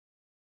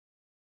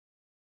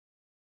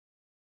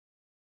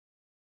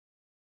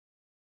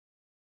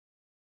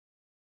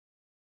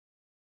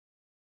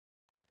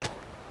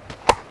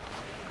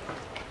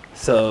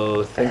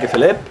So thank you,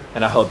 Philip,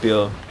 and I hope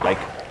you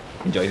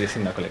enjoy this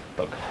Signacolect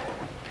talk.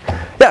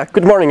 Yeah,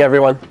 good morning,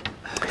 everyone.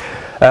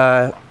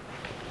 My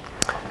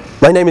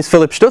name is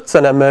Philip Stutz,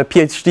 and I'm a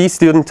PhD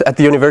student at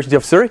the University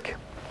of Zurich.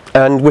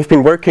 And we've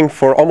been working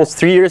for almost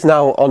 3 years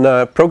now on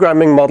a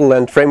programming model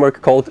and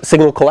framework called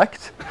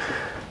SignalCollect.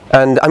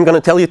 And I'm going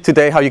to tell you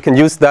today how you can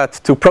use that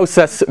to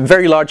process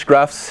very large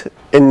graphs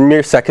in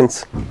mere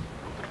seconds.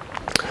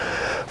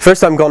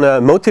 First, I'm going to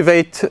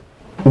motivate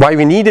why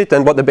we need it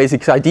and what the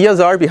basic ideas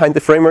are behind the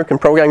framework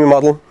and programming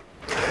model.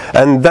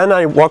 And then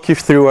I walk you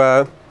through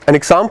an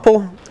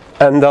example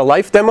and a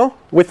live demo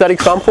with that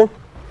example.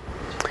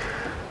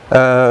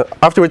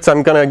 Afterwards,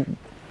 I'm going to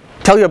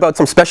tell you about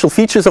some special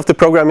features of the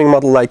programming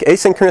model, like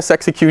asynchronous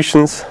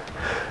executions.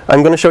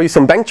 I'm going to show you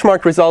some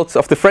benchmark results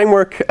of the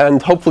framework,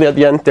 and hopefully at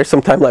the end there's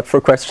some time left for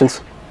questions.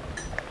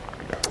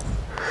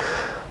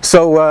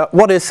 So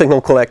what is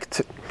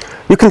SignalCollect?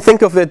 You can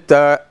think of it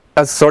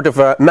as sort of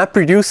a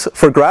MapReduce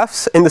for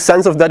graphs, in the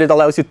sense of that it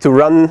allows you to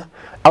run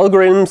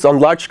algorithms on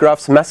large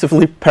graphs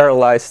massively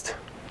parallelized.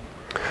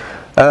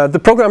 The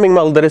programming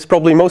model that is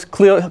probably most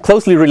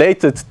closely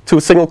related to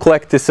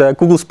SignalCollect is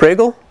Google's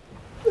Pregel.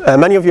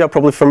 Many of you are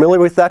probably familiar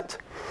with that.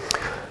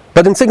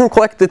 But in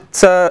SignalCollect,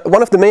 it's,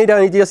 one of the main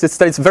ideas is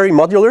that it's very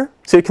modular.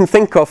 So you can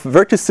think of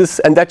vertices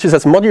and edges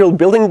as modular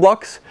building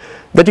blocks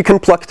that you can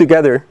plug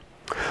together.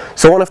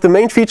 So one of the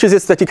main features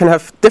is that you can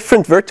have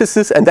different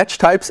vertices and edge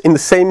types in the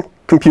same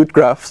compute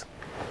graphs.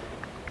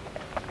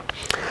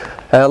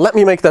 Let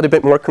me make that a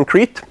bit more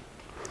concrete.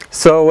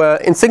 So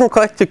in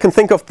SignalCollect, you can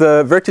think of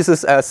the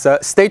vertices as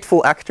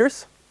stateful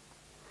actors.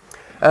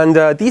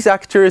 And these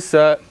actors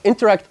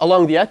interact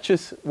along the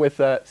edges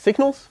with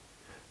signals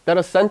that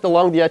are sent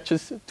along the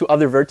edges to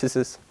other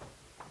vertices.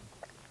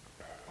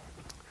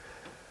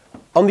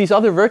 On these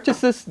other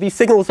vertices, these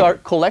signals are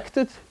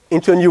collected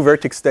into a new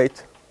vertex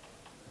state.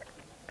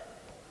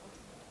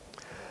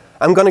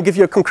 I'm going to give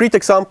you a concrete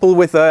example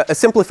with a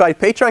simplified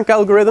PageRank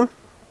algorithm.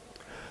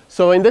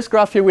 So in this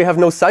graph here, we have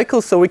no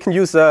cycles, so we can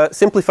use a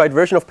simplified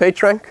version of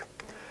PageRank.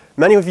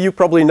 Many of you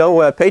probably know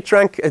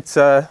PageRank. It's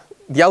the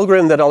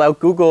algorithm that allowed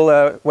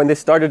Google, when they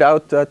started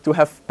out, to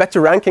have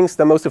better rankings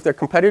than most of their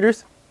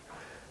competitors.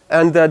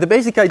 And the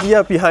basic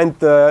idea behind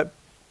the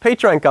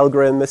PageRank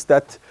algorithm is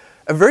that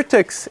a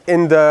vertex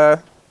in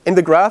the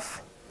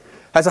graph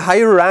has a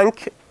higher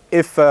rank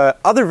if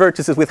other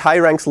vertices with high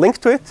ranks link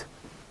to it,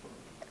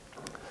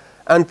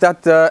 and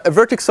that a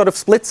vertex sort of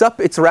splits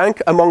up its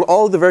rank among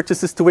all the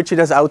vertices to which it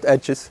has out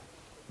edges.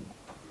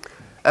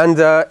 And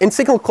in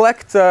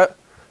SignalCollect,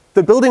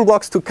 the building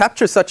blocks to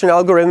capture such an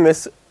algorithm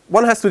is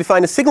one has to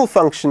define a signal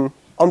function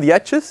on the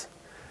edges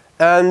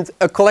and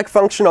a collect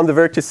function on the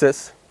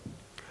vertices.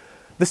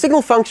 The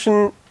signal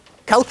function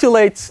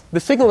calculates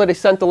the signal that is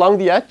sent along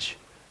the edge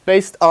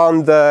based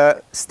on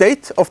the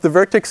state of the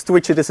vertex to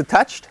which it is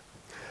attached.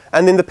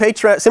 And in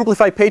the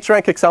simplified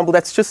PageRank example,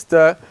 that's just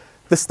the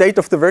state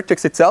of the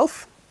vertex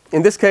itself.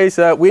 In this case,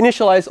 we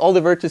initialize all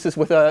the vertices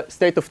with a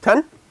state of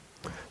 10.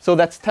 So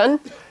that's 10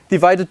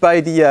 divided by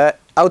the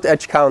out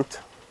edge count.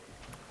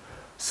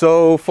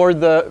 So for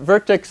the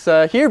vertex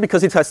here,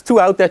 because it has two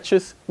out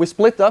edges, we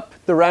split up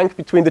the rank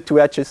between the two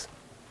edges.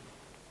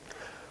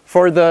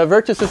 For the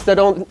vertices that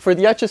for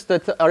the edges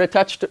that are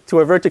attached to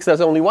a vertex that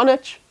has only one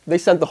edge, they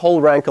send the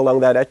whole rank along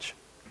that edge.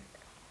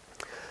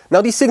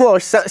 Now these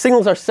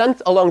signals are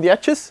sent along the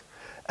edges,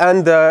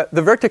 and the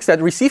vertex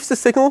that receives the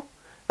signal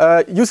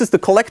uses the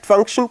collect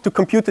function to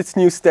compute its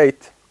new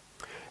state.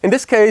 In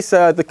this case,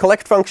 the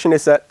collect function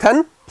is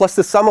 10 plus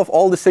the sum of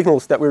all the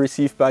signals that we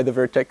receive by the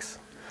vertex.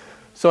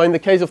 So in the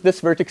case of this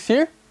vertex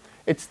here,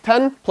 it's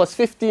 10 plus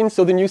 15,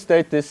 so the new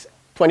state is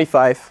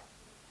 25.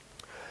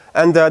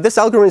 And this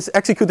algorithm is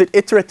executed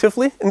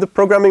iteratively in the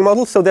programming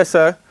model. So there's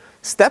a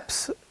step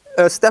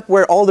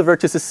where all the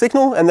vertices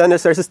signal, and then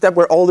there's a step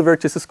where all the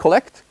vertices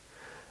collect.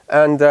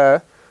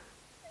 And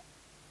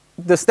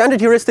the standard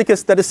heuristic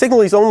is that a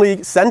signal is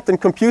only sent and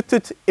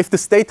computed if the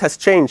state has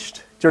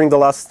changed during the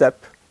last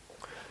step.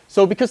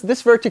 So because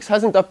this vertex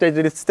hasn't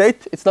updated its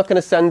state, it's not going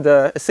to send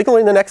a signal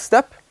in the next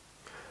step.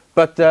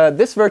 But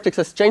this vertex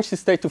has changed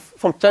its state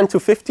from 10 to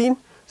 15,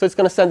 so it's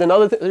going to send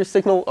another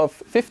signal of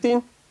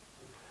 15.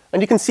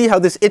 And you can see how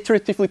this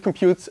iteratively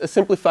computes a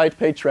simplified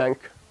PageRank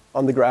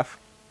on the graph.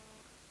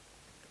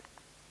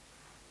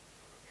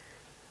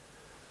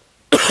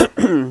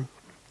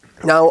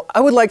 Now, I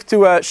would like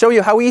to show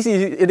you how easy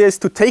it is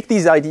to take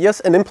these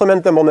ideas and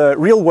implement them on a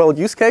real-world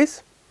use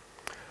case.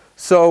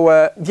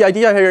 So the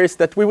idea here is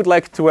that we would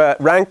like to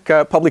rank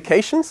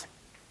publications.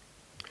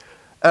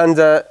 And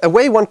a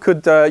way one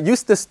could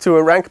use this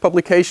to rank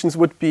publications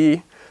would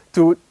be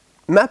to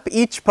map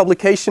each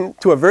publication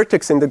to a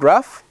vertex in the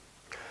graph,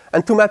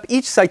 and to map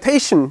each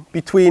citation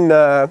between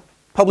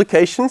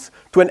publications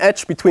to an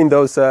edge between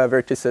those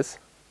vertices.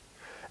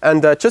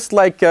 And just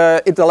like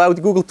it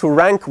allowed Google to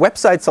rank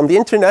websites on the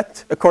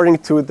internet according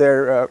to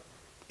their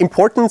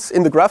importance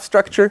in the graph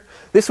structure,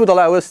 this would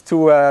allow us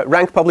to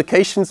rank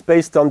publications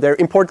based on their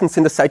importance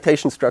in the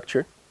citation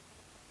structure.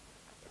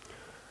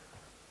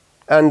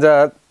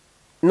 And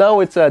now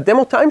it's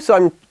demo time, so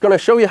I'm going to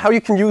show you how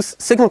you can use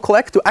signal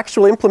collect to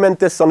actually implement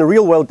this on a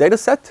real-world data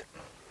set.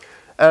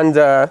 And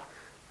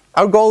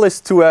our goal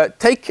is to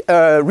take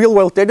a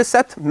real-world data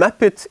set,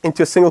 map it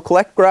into a single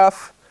collect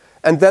graph,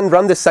 and then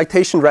run the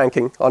citation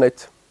ranking on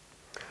it.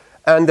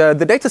 And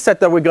the data set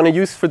that we're going to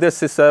use for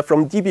this is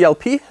from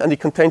DBLP, and it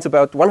contains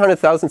about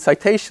 100,000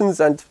 citations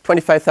and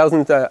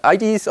 25,000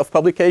 IDs of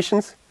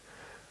publications.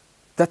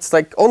 That's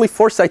like only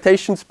 4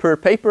 citations per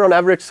paper on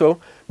average, so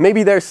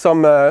maybe there's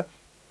some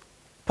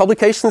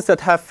publications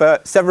that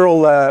have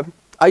several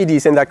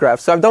IDs in that graph.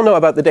 So I don't know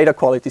about the data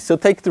quality, so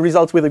take the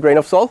results with a grain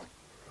of salt.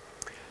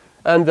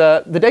 And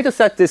the data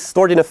set is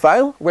stored in a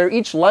file, where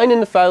each line in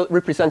the file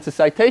represents a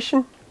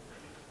citation,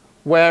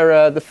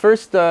 where the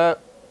first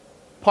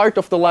part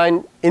of the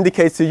line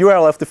indicates the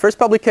URL of the first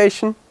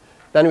publication.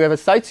 Then we have a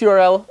CITES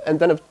URL, and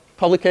then a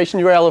publication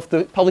URL of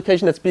the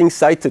publication that's being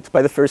cited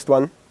by the first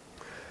one.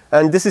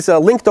 And this is a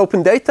linked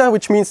open data,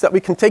 which means that we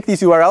can take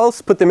these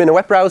URLs, put them in a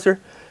web browser,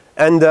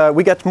 and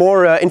we get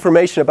more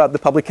information about the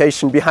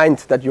publication behind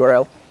that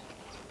URL.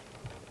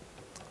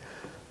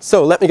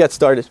 So let me get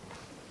started.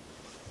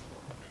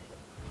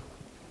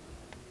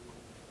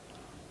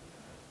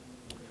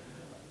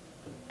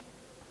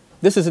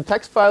 This is a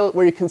text file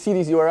where you can see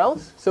these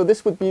URLs. So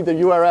this would be the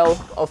URL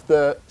of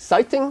the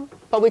citing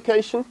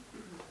publication.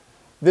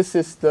 This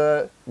is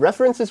the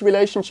references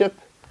relationship.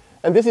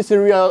 And this is the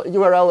real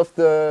URL of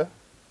the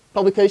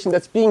publication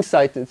that's being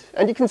cited.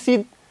 And you can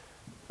see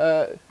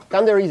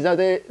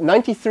Gandarizadeh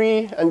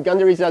 93 and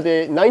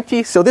Gandarizadeh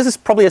 90. So this is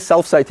probably a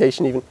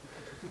self-citation even.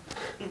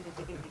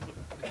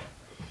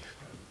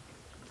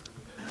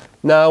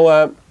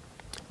 Now,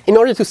 in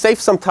order to save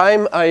some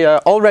time, I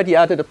already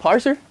added a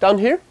parser down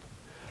here.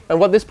 And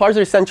what this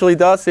parser essentially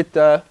does, we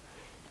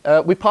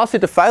pass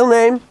it a file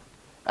name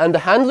and a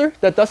handler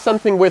that does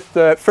something with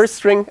the first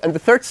string and the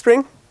third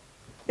string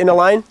in a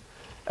line.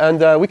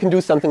 And we can do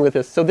something with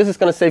this. So this is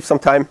going to save some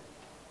time.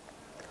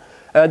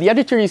 The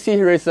editor you see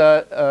here is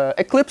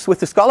Eclipse with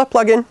the Scala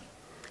plugin.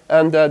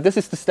 And this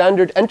is the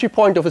standard entry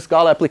point of a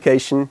Scala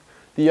application,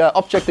 the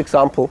object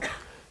example.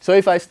 So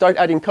if I start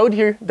adding code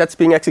here, that's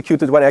being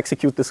executed when I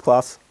execute this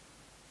class.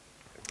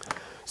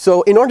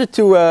 So in order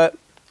to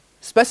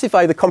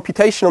specify the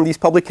computation on these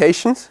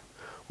publications,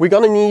 we're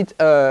going to need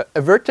a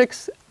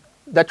vertex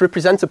that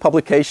represents a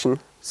publication.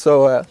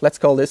 So let's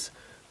call this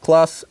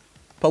class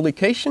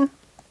publication.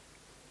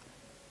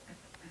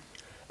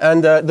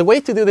 And the way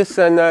to do this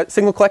in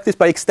signal collect is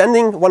by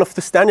extending one of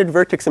the standard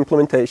vertex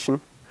implementation.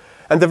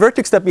 And the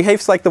vertex that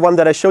behaves like the one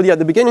that I showed you at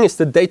the beginning is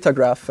the data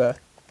graph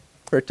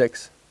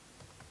vertex.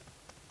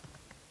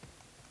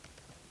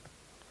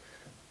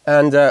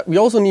 And we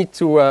also need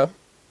to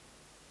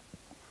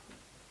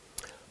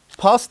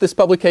pass this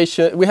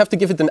publication. We have to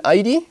give it an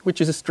ID, which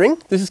is a string.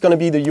 This is going to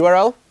be the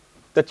URL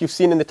that you've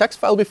seen in the text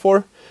file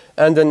before,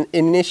 and an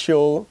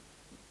initial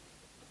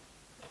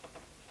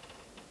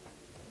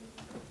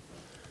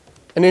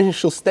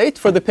state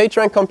for the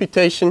PageRank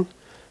computation.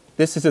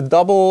 This is a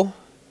double,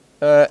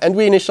 and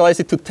we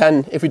initialize it to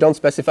 10 if we don't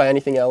specify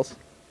anything else.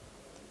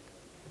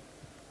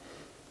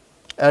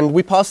 And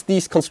we pass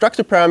these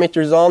constructor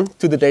parameters on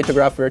to the data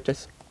graph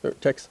vertex.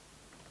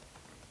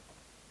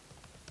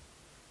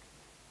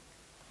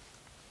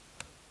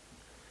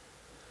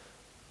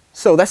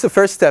 So that's the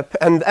first step.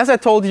 And as I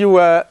told you,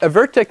 a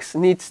vertex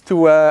needs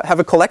to have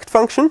a collect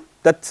function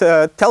that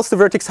tells the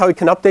vertex how it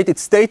can update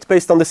its state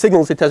based on the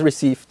signals it has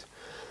received.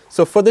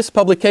 So for this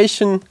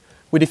publication,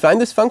 we define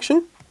this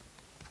function.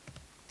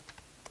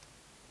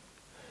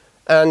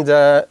 And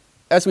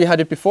as we had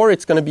it before,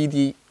 it's going to be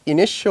the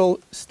initial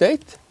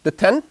state, the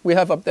 10 we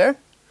have up there,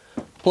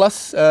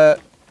 plus the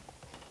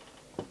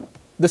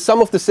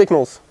sum of the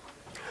signals.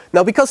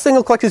 Now, because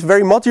signal collect is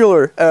very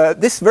modular,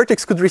 this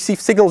vertex could receive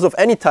signals of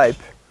any type.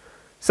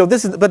 So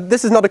this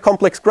is not a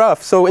complex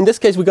graph. So in this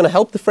case, we're going to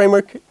help the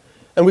framework,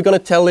 and we're going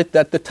to tell it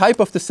that the type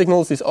of the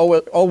signals is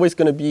always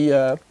going to be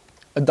a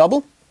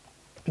double,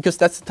 because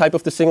that's the type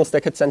of the signals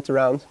that get sent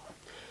around.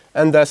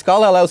 And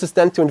Scala allows us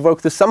then to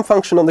invoke the sum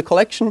function on the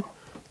collection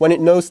when it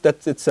knows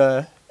that it's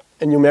a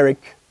numeric,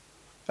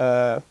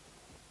 that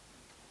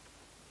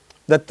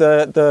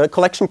the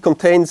collection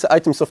contains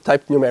items of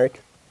type numeric.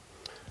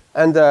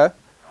 And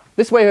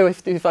this way we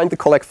have to define the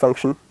collect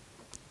function.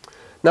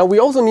 Now we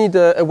also need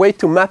a way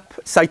to map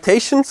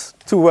citations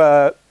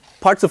to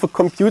parts of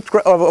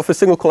a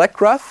single collect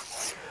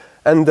graph.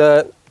 And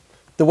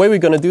the way we're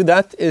going to do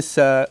that is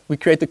we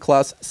create the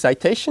class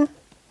citation.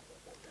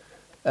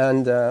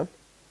 And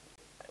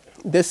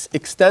this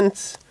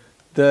extends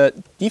the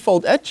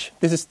default edge.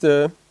 This is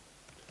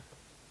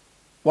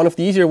one of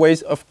the easier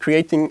ways of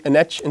creating an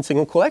edge in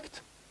single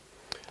collect.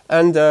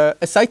 And a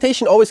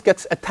citation always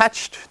gets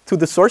attached to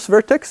the source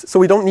vertex. So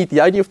we don't need the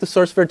ID of the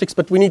source vertex,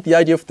 but we need the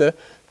ID of the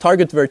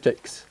target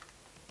vertex.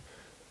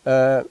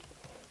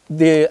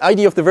 The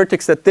ID of the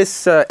vertex that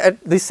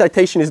this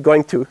citation is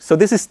going to. So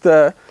this is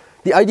the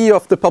ID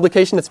of the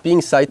publication that's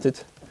being cited.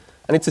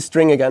 And it's a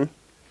string again.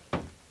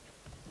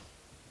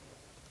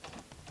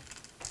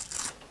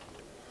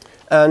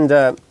 And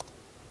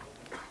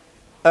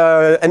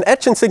an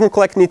edge in signal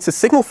collect needs a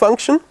signal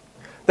function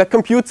that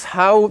computes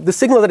how the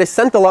signal that is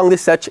sent along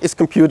this edge is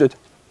computed.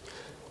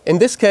 In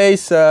this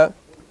case, the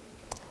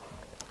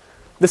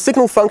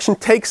signal function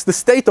takes the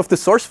state of the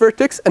source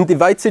vertex and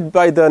divides it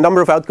by the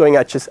number of outgoing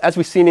edges, as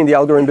we've seen in the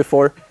algorithm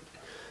before.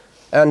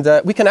 And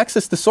we can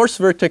access the source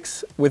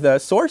vertex with a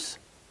source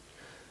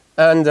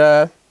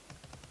and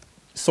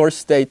source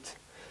state.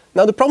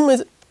 Now the problem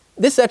is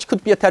this edge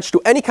could be attached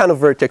to any kind of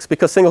vertex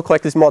because signal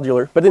collect is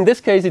modular. But in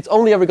this case, it's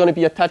only ever going to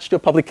be attached to a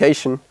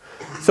publication.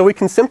 So we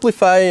can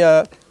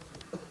simplify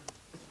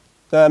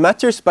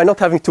matters by not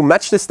having to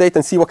match the state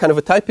and see what kind of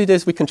a type it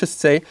is. We can just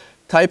say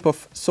type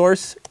of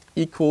source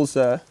equals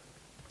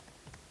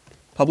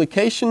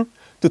publication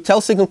to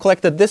tell signal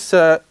collect that this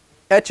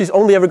edge is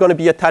only ever going to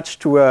be attached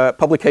to a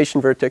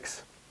publication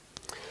vertex.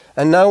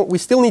 And now we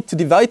still need to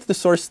divide the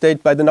source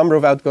state by the number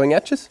of outgoing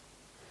edges,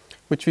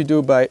 which we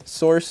do by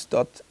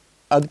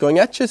source.outgoing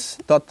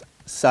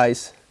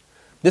edges.size.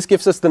 This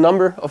gives us the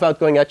number of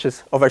outgoing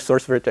edges of our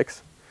source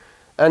vertex.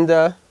 And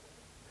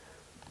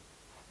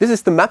this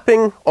is the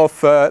mapping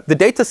of the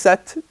data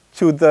set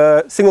to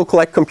the signal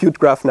collect compute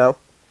graph now.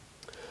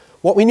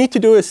 What we need to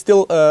do is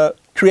still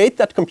create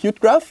that compute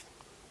graph.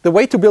 The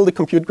way to build a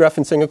compute graph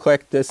in signal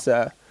collect is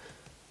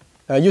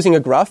using a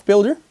graph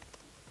builder.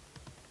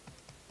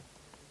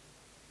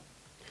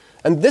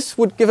 And this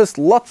would give us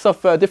lots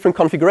of different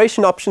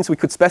configuration options. We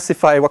could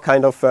specify what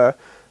kind of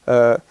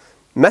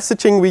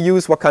messaging we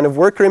use, what kind of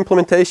worker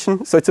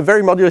implementation. So it's a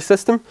very modular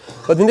system.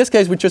 But in this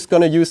case, we're just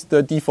going to use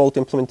the default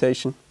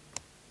implementation.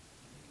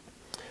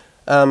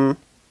 Now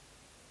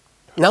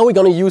we're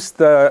going to use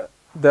the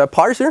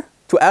parser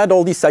to add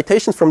all these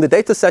citations from the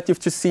data set you've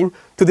just seen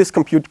to this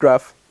compute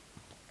graph.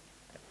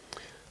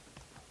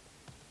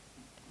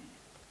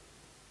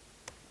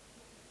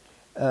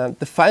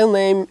 The file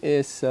name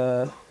is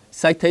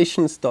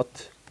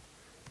citations.nt.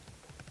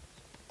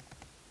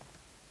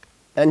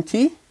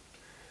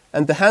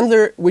 And the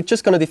handler, we're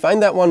just going to define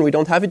that one. We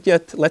don't have it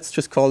yet. Let's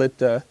just call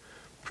it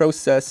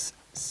process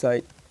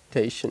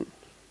citation.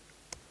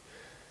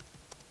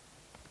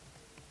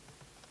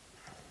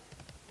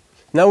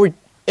 Now we're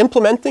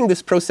implementing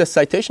this process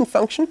citation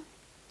function.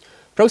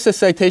 Process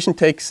citation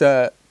takes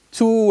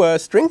two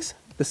strings,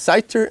 the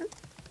citer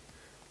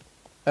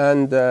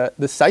and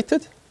the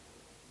cited.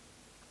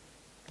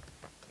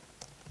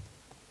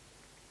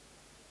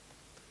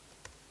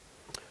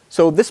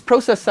 So this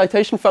process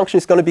citation function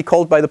is going to be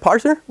called by the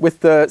parser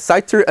with the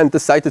citer and the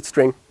cited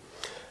string.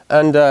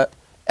 And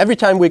every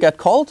time we get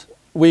called,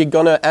 we're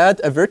going to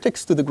add a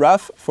vertex to the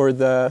graph for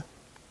the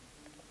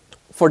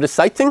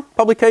citing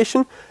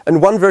publication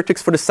and one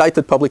vertex for the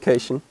cited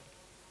publication.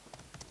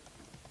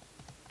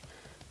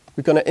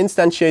 We're going to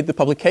instantiate the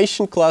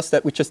publication class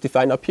that we just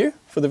defined up here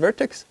for the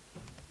vertex.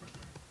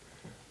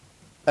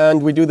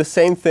 And we do the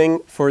same thing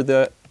for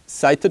the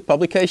cited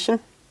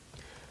publication.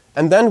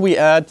 And then we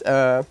add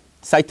a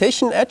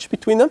citation edge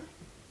between them.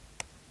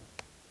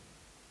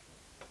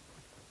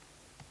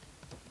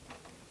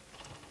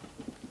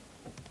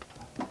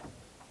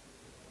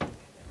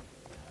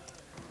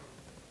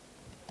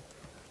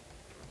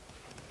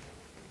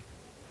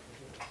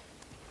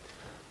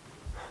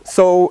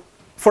 So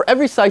for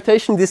every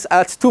citation, this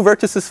adds two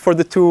vertices for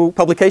the two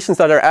publications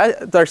that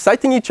are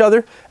citing each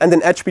other and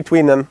an edge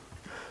between them.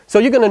 So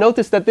you're going to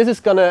notice that this is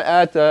going to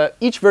add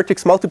each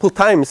vertex multiple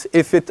times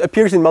if it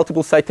appears in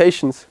multiple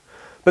citations.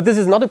 But this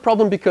is not a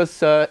problem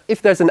because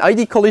if there's an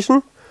ID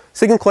collision,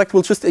 signal collect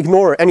will just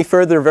ignore any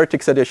further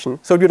vertex addition.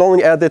 So it would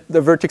only add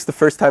the vertex the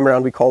first time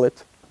around, we call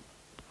it.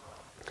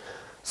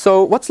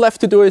 So what's left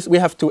to do is we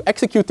have to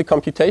execute the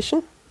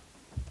computation.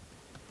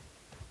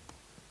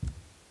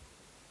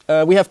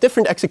 We have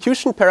different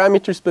execution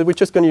parameters, but we're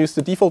just going to use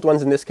the default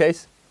ones in this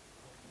case.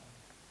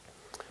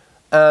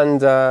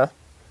 And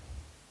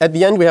at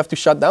the end, we have to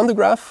shut down the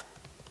graph.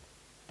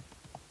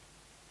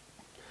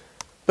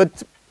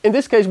 But in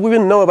this case, we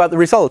wouldn't know about the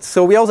results.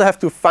 So we also have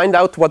to find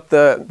out what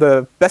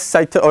the best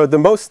site or the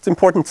most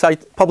important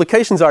site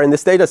publications are in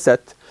this data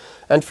set.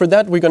 And for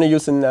that, we're going to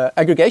use an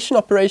aggregation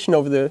operation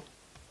over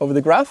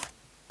the graph.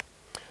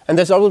 And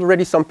there's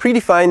already some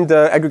predefined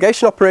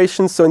aggregation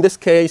operations. So in this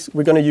case,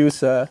 we're going to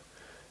use a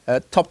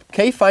top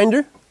K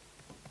finder,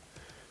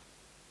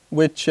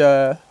 which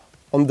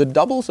on the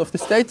doubles of the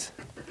states.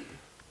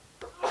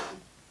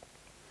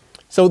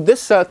 So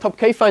this top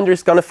K finder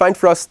is going to find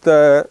for us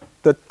the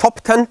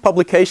top 10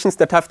 publications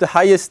that have the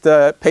highest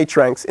page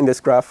ranks in this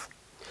graph.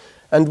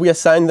 And we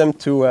assign them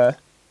to a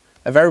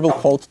variable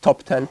called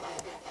top 10.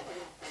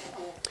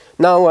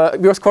 Now,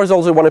 we of course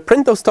also want to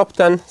print those top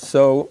 10,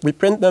 so we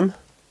print them.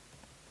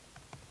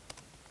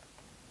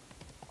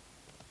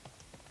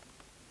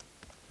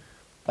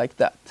 Like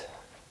that.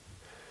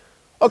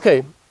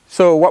 OK,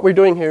 so what we're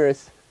doing here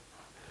is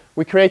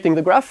we're creating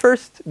the graph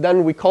first,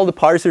 then we call the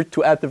parser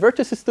to add the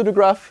vertices to the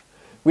graph.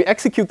 We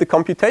execute the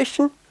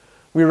computation.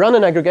 We run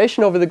an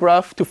aggregation over the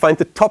graph to find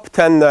the top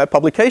 10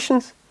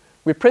 publications.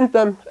 We print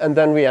them, and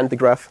then we end the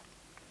graph.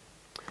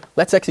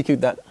 Let's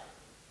execute that.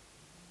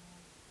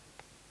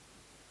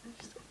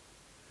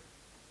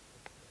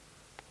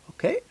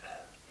 OK.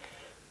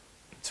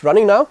 it's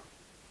running now.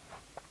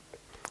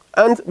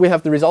 And we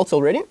have the results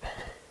already.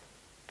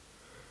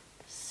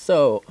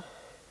 So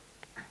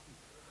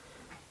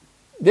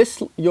this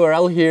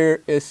URL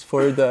here is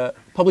for the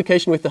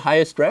publication with the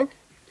highest rank.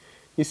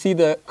 You see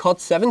the COD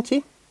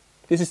 70.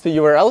 This is the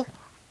URL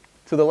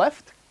to the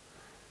left.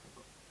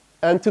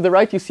 And to the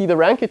right, you see the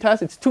rank it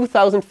has. It's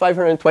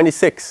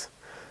 2,526.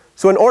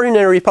 So an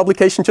ordinary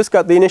publication just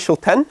got the initial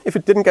 10 if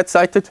it didn't get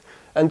cited.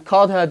 And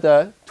COD had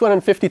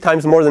 250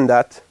 times more than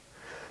that.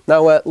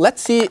 Now,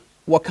 let's see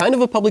what kind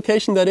of a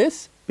publication that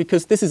is.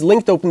 Because this is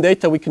linked open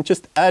data, we can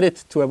just add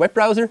it to a web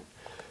browser.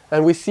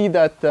 And we see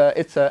that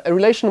it's a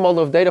relational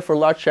model of data for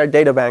large shared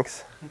data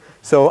banks.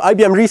 So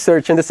IBM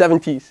research in the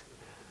 70s.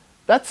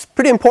 That's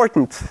pretty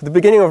important, the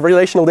beginning of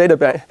relational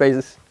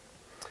databases.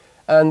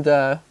 And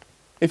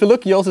if you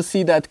look, you also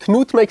see that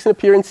Knut makes an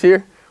appearance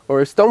here,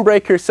 or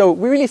Stonebreaker. So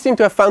we really seem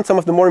to have found some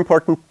of the more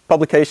important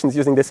publications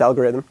using this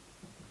algorithm.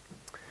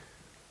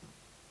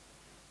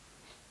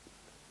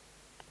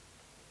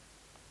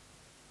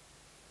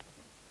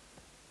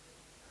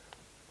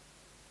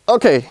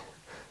 OK,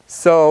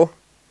 so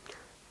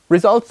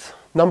results,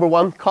 number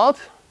 1, COD.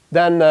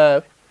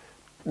 Then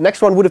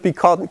next one would have been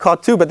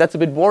COD 2, but that's a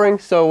bit boring.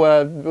 So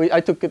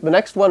I took the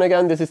next one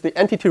again. This is the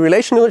entity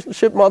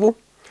relationship model.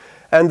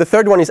 And the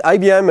third one is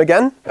IBM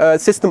again,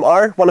 System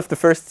R, one of the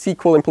first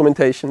SQL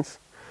implementations.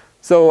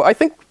 So I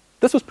think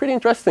this was pretty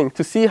interesting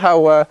to see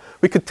how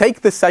we could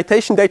take this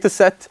citation data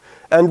set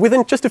and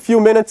within just a few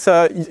minutes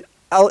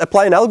I'll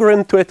apply an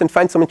algorithm to it and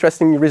find some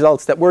interesting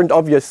results that weren't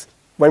obvious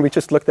when we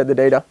just looked at the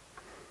data.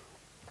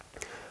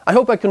 I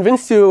hope I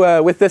convinced you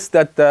with this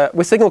that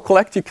with Signal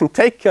Collect you can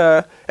take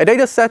a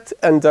data set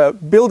and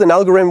build an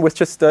algorithm with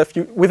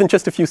within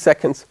just a few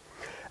seconds.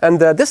 And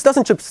this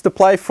doesn't just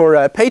apply for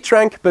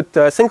PageRank, but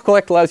Signal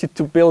Collect allows you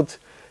to build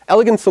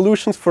elegant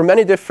solutions for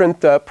many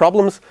different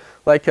problems,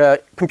 like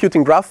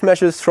computing graph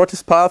measures,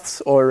 shortest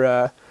paths,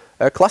 or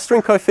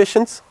clustering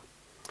coefficients.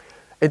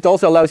 It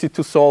also allows you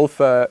to solve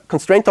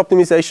constraint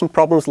optimization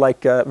problems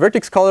like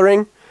vertex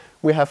coloring.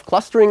 We have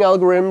clustering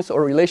algorithms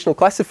or relational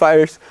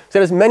classifiers. So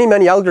there's many,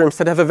 many algorithms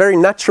that have a very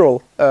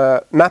natural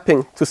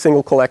mapping to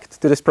Signal Collect,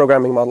 to this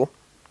programming model.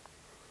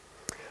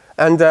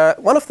 And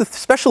one of the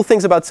special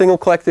things about Signal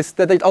Collect is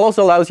that it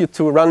also allows you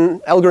to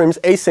run algorithms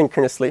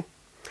asynchronously.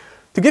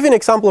 To give you an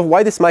example of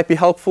why this might be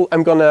helpful,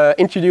 I'm going to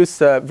introduce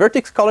a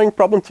vertex coloring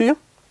problem to you.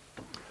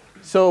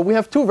 So we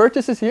have 2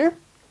 vertices here.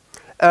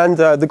 And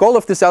the goal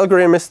of this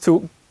algorithm is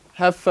to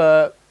have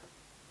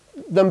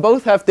them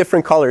both have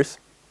different colors.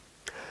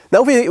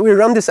 Now we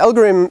run this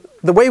algorithm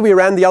the way we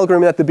ran the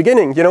algorithm at the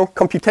beginning,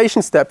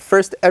 computation step.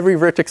 First, every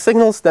vertex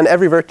signals, then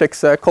every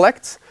vertex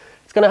collects.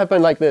 It's going to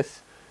happen like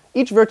this.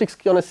 Each vertex is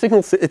going to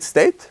signal its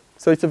state.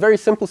 So it's a very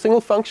simple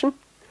signal function.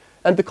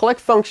 And the collect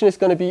function is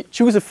going to be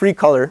choose a free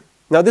color.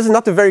 Now, this is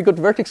not a very good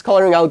vertex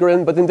coloring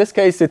algorithm, but in this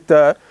case,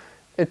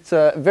 it's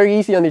very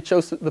easy and it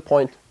shows the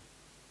point.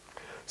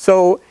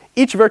 So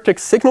each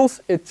vertex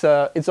signals its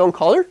own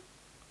color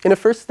in a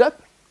first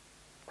step.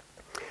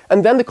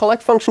 And then the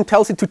collect function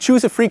tells it to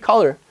choose a free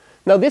color.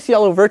 Now this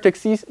yellow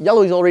vertex sees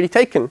yellow is already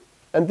taken.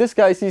 And this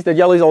guy sees that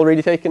yellow is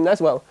already taken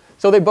as well.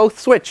 So they both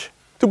switch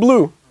to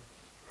blue.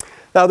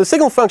 Now the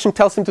signal function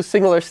tells them to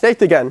signal their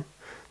state again.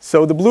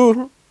 So the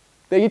blue,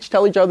 they each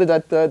tell each other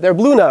that they're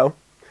blue now.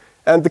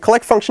 And the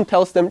collect function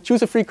tells them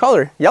choose a free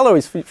color. Yellow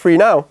is free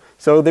now.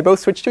 So they both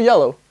switch to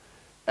yellow.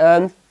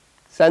 And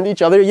send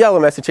each other a yellow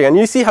message again. And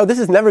you see how this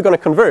is never going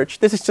to converge.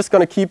 This is just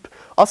going to keep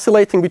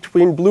oscillating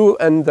between blue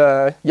and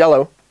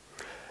yellow.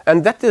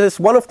 And that is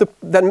one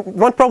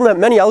problem that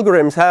many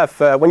algorithms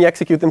have when you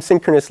execute them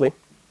synchronously.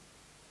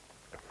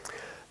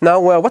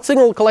 Now, what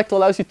Signal Collect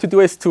allows you to do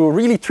is to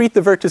really treat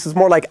the vertices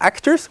more like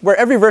actors, where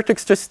every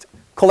vertex just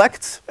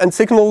collects and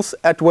signals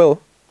at will.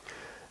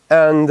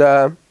 And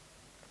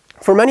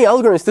for many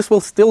algorithms, this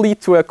will still lead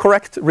to a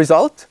correct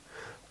result.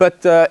 But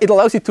it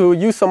allows you to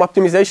use some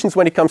optimizations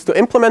when it comes to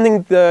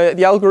implementing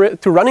the algorithm,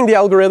 to running the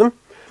algorithm.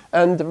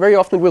 And very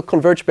often will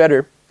converge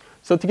better.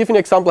 So to give you an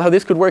example how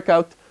this could work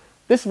out,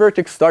 this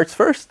vertex starts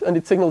first, and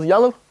it signals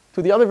yellow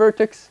to the other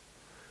vertex.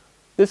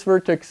 This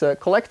vertex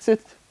collects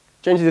it,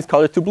 changes its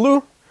color to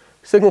blue,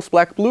 signals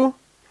black blue.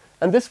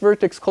 And this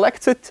vertex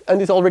collects it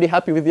and is already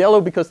happy with yellow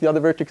because the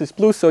other vertex is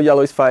blue, so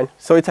yellow is fine.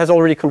 So it has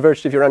already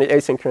converged if you run it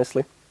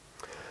asynchronously.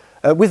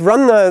 We've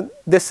run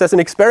this as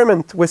an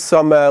experiment with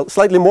some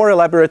slightly more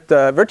elaborate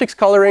vertex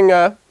coloring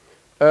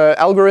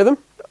algorithm.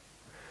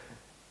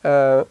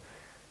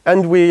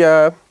 And we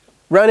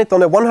ran it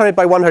on a 100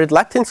 by 100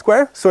 Latin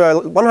square. So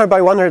a 100 by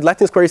 100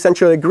 Latin square is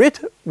essentially a grid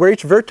where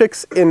each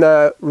vertex in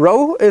a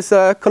row is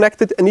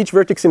connected and each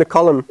vertex in a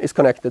column is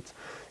connected.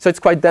 So it's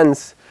quite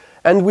dense.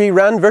 And we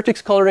ran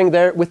vertex coloring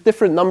there with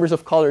different numbers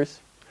of colors.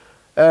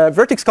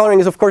 Vertex coloring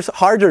is, of course,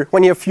 harder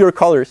when you have fewer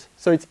colors.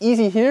 So it's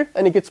easy here,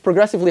 and it gets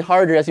progressively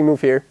harder as you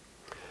move here.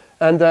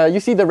 And you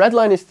see the red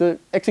line is the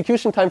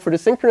execution time for the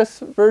synchronous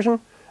version,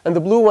 and the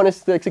blue one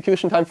is the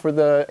execution time for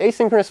the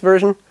asynchronous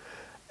version.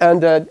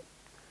 And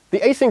the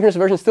asynchronous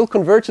version still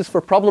converges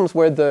for problems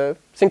where the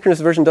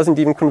synchronous version doesn't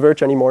even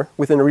converge anymore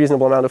within a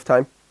reasonable amount of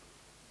time.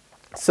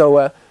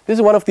 So this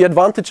is one of the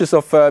advantages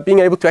of being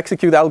able to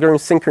execute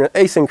algorithms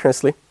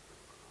asynchronously.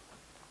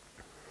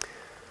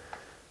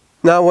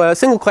 Now,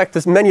 single collect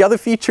has many other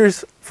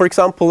features. For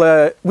example,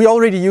 we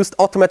already used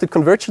automated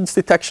convergence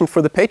detection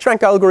for the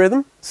PageRank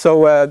algorithm.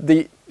 So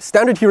the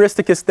standard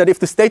heuristic is that if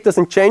the state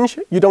doesn't change,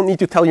 you don't need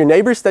to tell your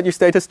neighbors that your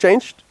state has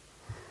changed.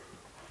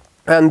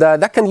 And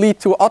that can lead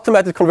to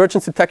automated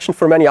convergence detection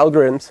for many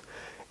algorithms.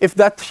 If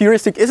that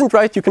heuristic isn't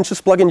right, you can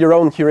just plug in your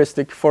own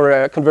heuristic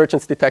for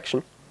convergence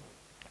detection.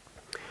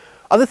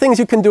 Other things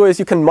you can do is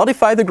you can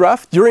modify the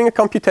graph during a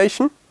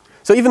computation.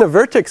 So even a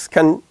vertex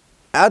can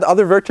add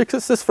other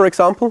vertices, for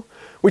example,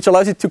 which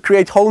allows you to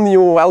create whole new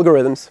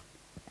algorithms.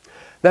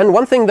 Then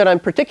one thing that I'm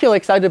particularly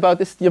excited about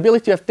is the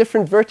ability to have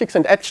different vertex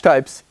and edge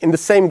types in the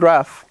same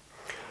graph.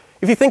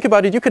 If you think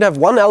about it, you could have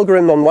one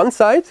algorithm on one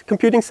side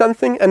computing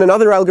something and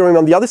another algorithm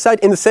on the other side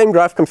in the same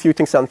graph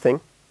computing something.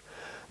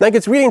 Now it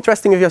gets really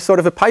interesting if you have sort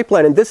of a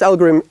pipeline and this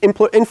algorithm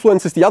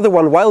influences the other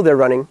one while they're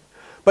running.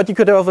 But you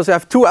could also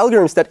have two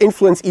algorithms that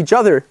influence each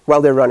other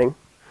while they're running.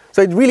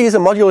 So it really is a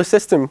modular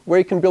system where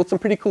you can build some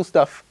pretty cool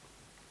stuff.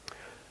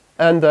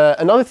 And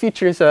another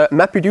feature is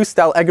MapReduce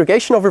style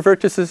aggregation over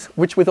vertices,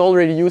 which we've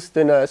already used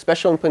in a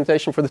special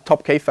implementation for the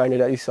top K-finder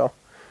that you saw.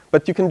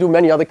 But you can do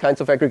many other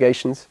kinds of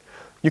aggregations.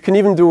 You can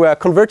even do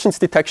convergence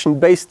detection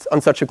based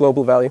on such a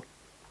global value.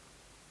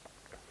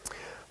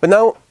 But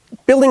now,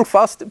 building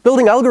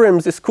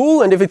algorithms is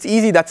cool, and if it's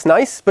easy, that's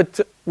nice.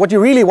 But what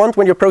you really want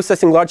when you're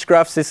processing large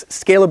graphs is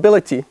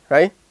scalability,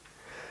 right?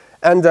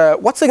 And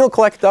what signal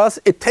collect does,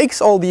 it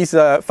takes all these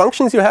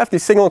functions you have,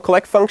 these signal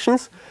collect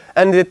functions,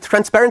 and it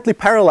transparently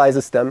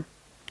parallelizes them.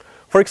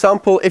 For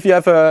example, if you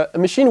have a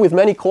machine with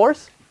many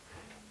cores,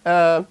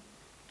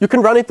 you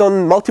can run it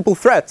on multiple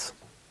threads.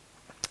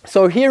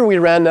 So here we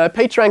ran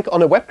PageRank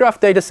on a web graph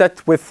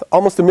dataset with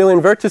almost 1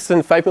 million vertices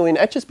and 5 million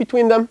edges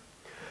between them.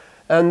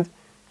 And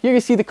here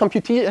you see the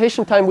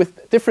computation time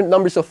with different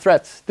numbers of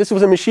threads. This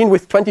was a machine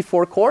with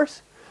 24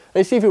 cores. And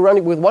you see if you run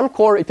it with one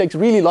core, it takes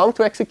really long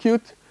to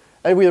execute.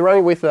 And if we run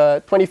it with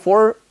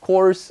 24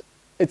 cores,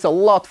 it's a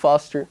lot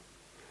faster.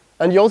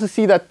 And you also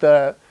see that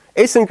the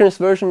asynchronous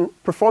version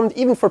performed,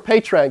 even for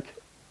PageRank,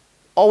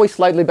 always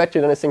slightly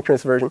better than a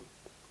synchronous version.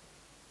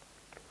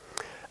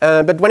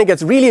 But when it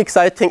gets really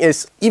exciting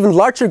is even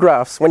larger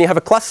graphs, when you have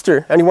a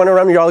cluster and you want to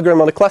run your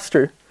algorithm on a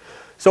cluster.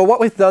 So what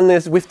we've done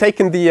is we've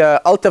taken the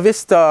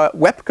AltaVista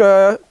web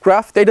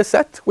graph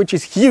dataset, which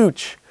is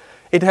huge.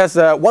 It has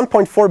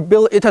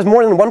it has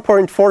more than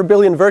 1.4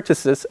 billion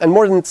vertices and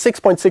more than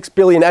 6.6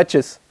 billion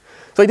edges.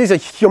 So it is a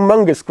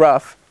humongous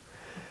graph.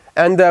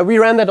 And we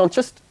ran that on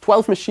just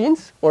 12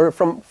 machines, or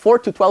from 4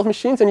 to 12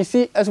 machines. And you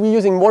see, as we're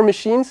using more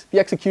machines, the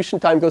execution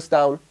time goes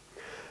down.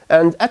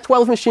 And at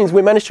 12 machines,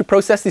 we managed to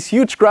process this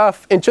huge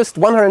graph in just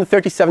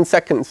 137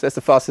 seconds as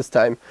the fastest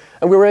time.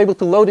 And we were able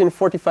to load in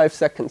 45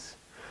 seconds.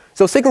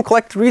 So signal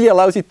collect really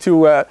allows you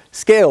to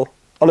scale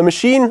on a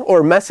machine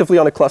or massively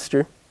on a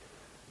cluster.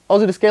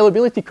 Also, the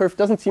scalability curve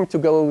doesn't seem to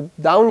go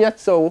down yet,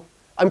 so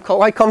I'm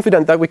quite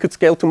confident that we could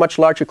scale to much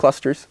larger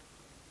clusters.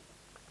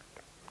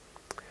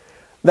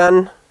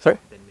 Then, sorry?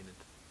 10 minutes.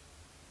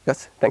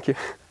 Yes, thank you.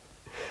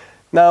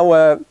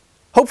 Now,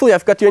 hopefully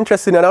I've got you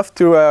interested enough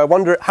to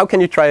wonder how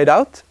can you try it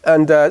out.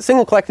 And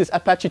single collect is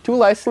Apache 2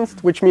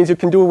 licensed, which means you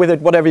can do with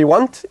it whatever you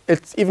want.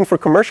 It's even for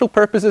commercial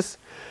purposes.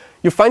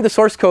 You find the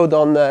source code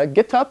on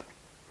GitHub,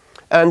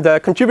 and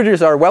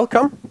contributors are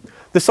welcome.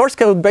 The source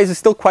code base is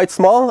still quite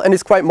small and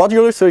it's quite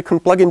modular, so you can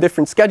plug in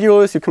different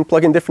schedulers, you can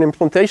plug in different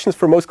implementations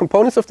for most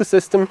components of the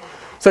system.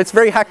 So it's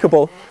very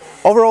hackable.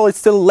 Overall, it's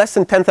still less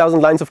than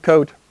 10,000 lines of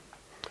code.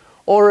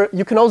 Or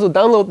you can also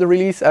download the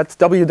release at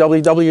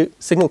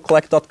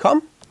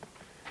www.signalcollect.com,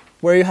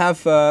 where you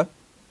have a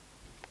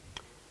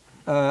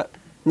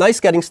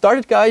nice getting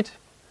started guide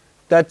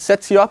that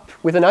sets you up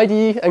with an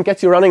IDE and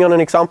gets you running on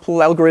an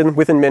example algorithm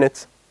within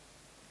minutes.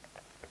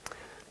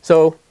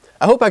 So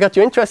I hope I got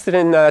you interested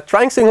in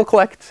trying signal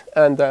collect,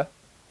 and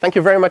thank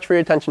you very much for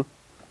your attention.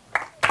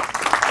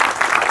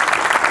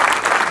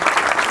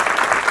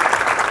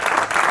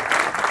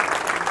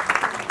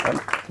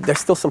 There's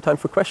still some time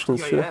for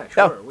questions. Yeah,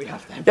 sure. We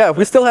have time. Yeah,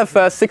 we still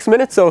have 6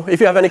 minutes, so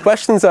if you have any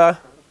questions,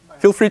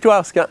 feel free to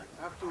ask. Yeah.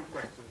 I have 2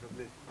 questions of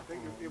this.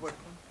 Thank you. It was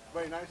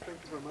very nice. Thank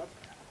you very much.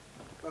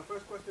 My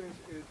first question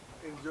is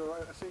in your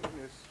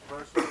asynchronous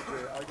version of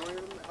the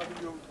algorithm, how do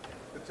you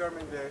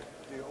determine the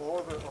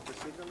order of the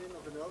signaling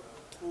of the node?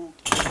 Who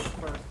goes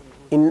first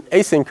and In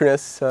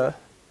asynchronous,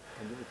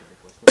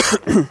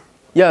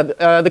 yeah,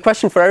 the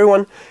question for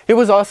everyone, he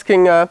was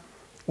asking,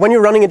 when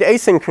you're running it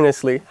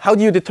asynchronously, how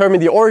do you determine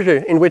the order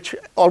in which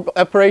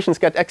operations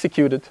get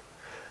executed?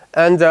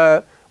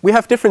 And we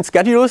have different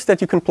schedulers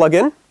that you can plug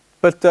in,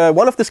 but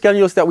one of the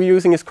schedulers that we're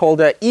using is called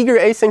eager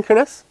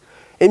asynchronous.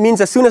 It means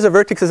as soon as a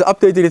vertex has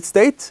updated its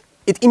state,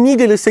 it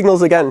immediately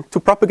signals again to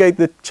propagate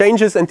the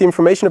changes and the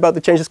information about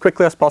the change as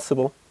quickly as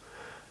possible.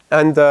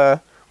 And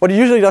what it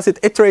usually does,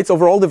 it iterates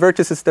over all the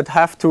vertices that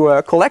have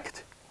to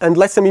collect and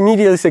lets them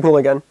immediately signal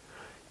again.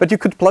 But you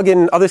could plug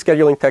in other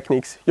scheduling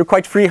techniques. You're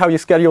quite free how you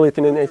schedule it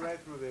in an iterate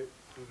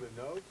through the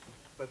nodes,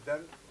 but then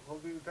how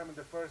do you determine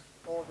the first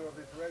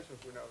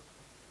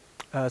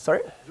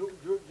Sorry? You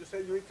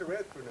say you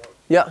iterate through nodes.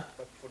 Yeah.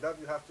 But for that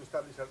you have to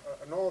establish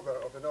an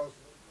order of the nodes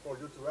for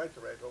you to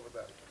iterate over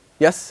that.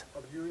 Yes.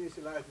 But you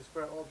initialize the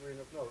square ordering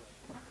of nodes.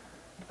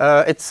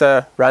 It's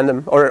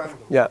random, or Random.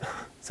 yeah.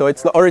 So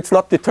it's not, or it's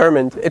not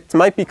determined. It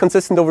might be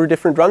consistent over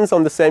different runs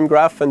on the same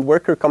graph and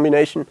worker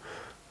combination,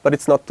 but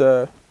it's not.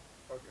 Okay.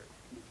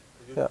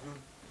 Yeah.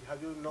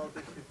 Have you noticed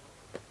if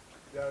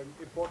there are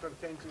important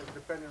changes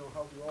depending on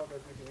how you order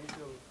this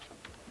initial?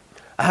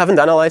 I haven't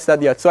analyzed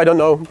that yet, so I don't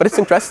know. But it's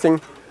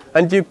interesting,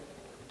 and you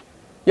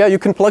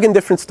can plug in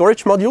different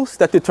storage modules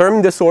that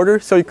determine this order.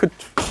 So you could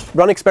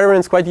run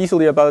experiments quite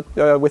easily about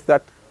with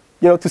that,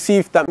 to see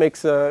if that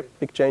makes a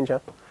big change. Yeah.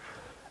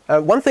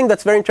 One thing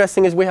that's very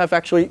interesting is we have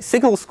actually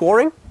signal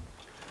scoring,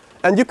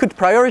 and you could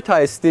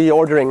prioritize the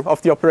ordering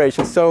of the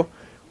operations. So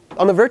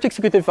on a vertex,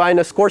 you could define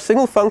a score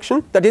signal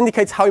function that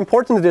indicates how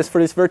important it is for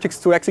this vertex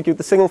to execute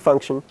the signal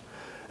function.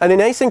 And in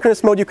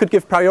asynchronous mode, you could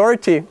give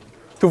priority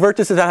to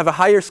vertices that have a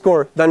higher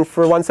score than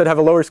for ones that have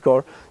a lower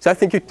score. So I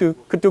think you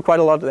could do quite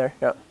a lot there.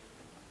 Yeah.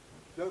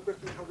 The other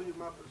question is, how do you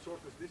map the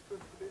shortest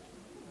distance to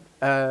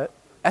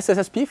this?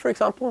 SSSP, for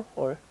example,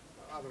 or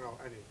I don't know,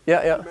 any.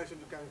 Yeah. You mentioned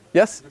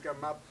Yes. you can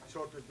map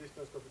shortest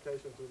distance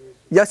computation to this.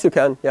 Yes, you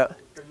can. Yeah.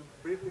 Can you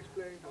briefly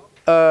explain?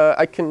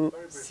 I can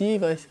see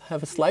if I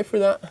have a slide for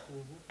that.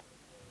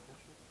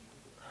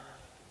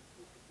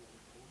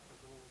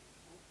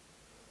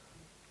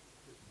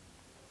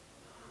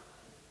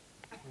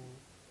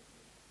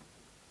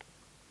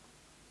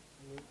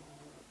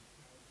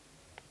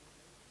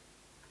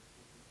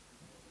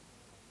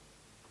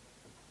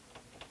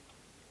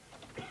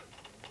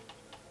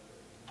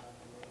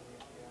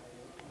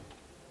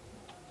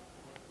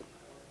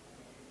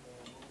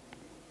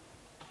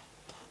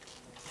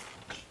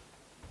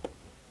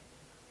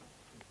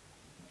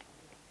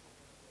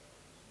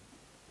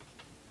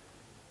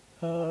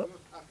 I'm not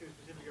asking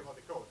specifically about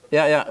the code, but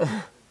Yeah. the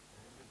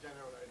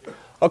general idea.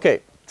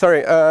 Okay,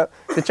 sorry.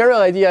 The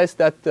general idea is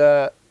that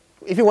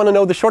if you want to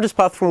know the shortest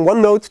path from one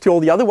node to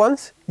all the other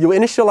ones, you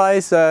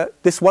initialize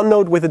this one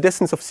node with a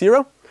distance of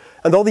 0,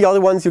 and all the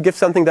other ones you give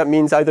something that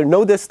means either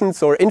no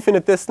distance or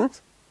infinite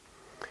distance.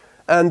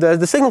 And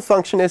the signal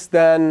function is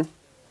then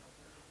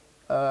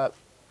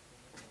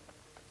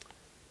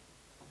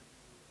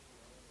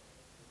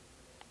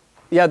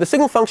the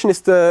signal function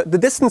is the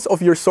distance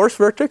of your source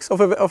vertex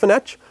of an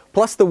edge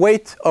plus the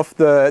weight of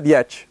the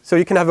edge. So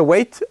you can have a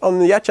weight on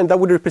the edge, and that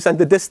would represent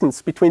the distance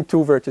between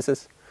two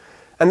vertices.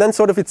 And then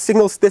sort of it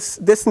signals this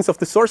distance of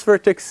the source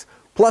vertex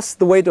plus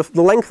the weight of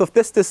the length of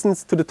this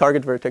distance to the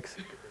target vertex.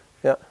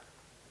 Yeah.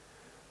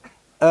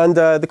 And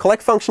the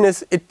collect function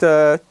is it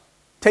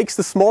takes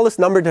the smallest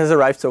number that has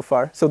arrived so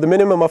far. So the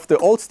minimum of the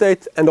old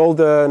state and all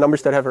the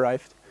numbers that have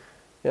arrived.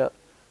 Yeah.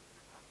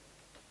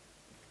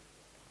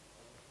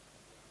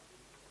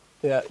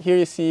 Yeah, here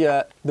you see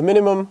the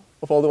minimum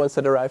of all the ones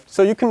that arrived.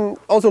 So you can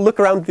also look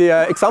around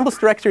the examples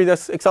directory.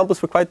 There's examples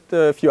for quite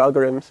a few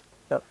algorithms.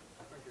 Yeah.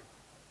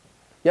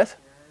 Yes?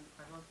 And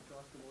I wanted to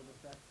ask about the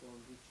platform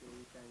which you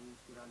can use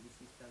to run the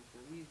system.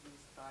 So is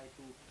this tied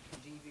to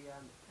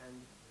JVM and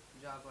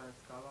Java and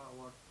Scala,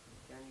 or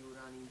can you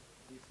run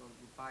this on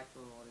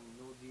Python or in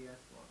Node.js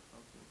or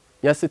something?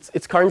 Yes,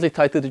 it's currently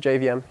tied to the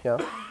JVM.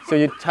 Yeah. So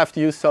you'd have to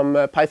use some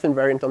Python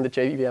variant on the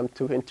JVM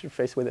to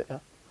interface with it. Yeah.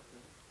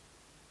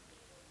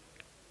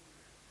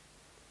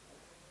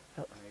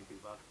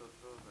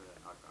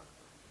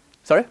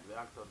 Sorry?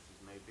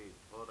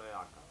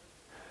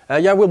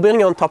 Yeah, we're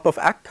building on top of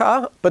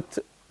Akka, but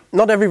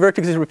not every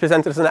vertex is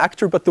represented as an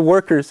actor, but the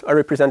workers are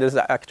represented as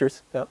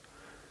actors. Yeah.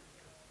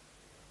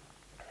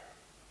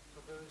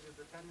 So there is a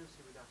dependency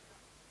with Akka.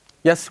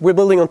 Yes, we're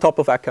building on top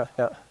of Akka.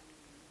 Yeah.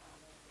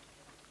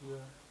 Do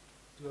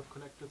you have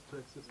connected to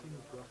existing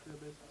graph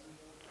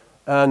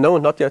databases? No,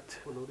 not yet.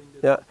 For loading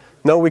Yeah.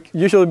 No, we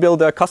usually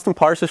build custom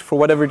parsers for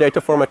whatever data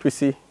format we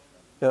see.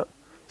 Yeah.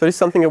 So this is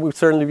something that would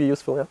certainly be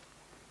useful. Yeah.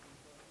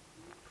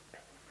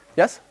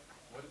 Yes?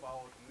 What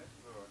about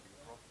network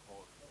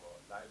protocols or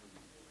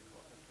libraries?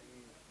 Because I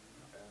think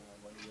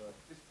when you are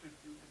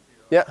distributed,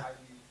 you are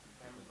highly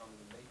dependent on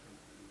the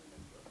latency in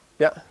the network.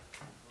 Yeah.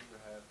 So you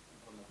have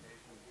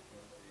implementations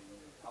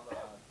using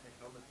other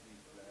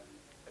technologies than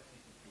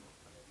TCP.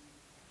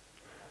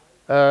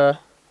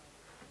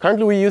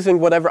 Currently, we're using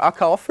whatever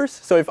Akka offers.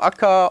 So if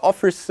Akka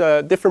offers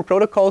different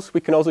protocols,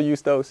 we can also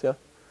use those. Yeah.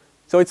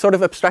 So it's sort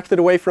of abstracted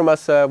away from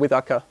us with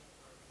Akka.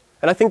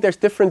 And I think there's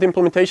different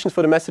implementations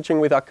for the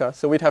messaging with Akka,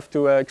 so we'd have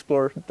to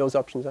explore those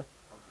options.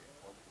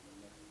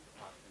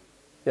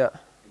 Yeah.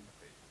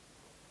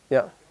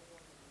 Yeah.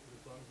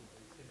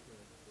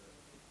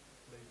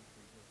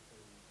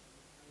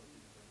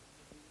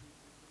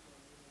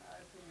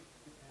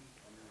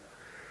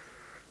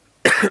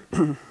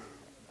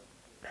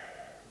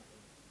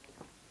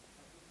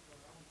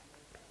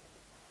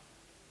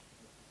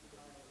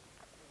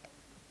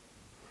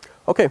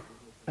 Okay,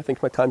 I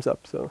think my time's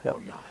up. So yeah.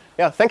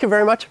 Yeah. Thank you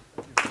very much.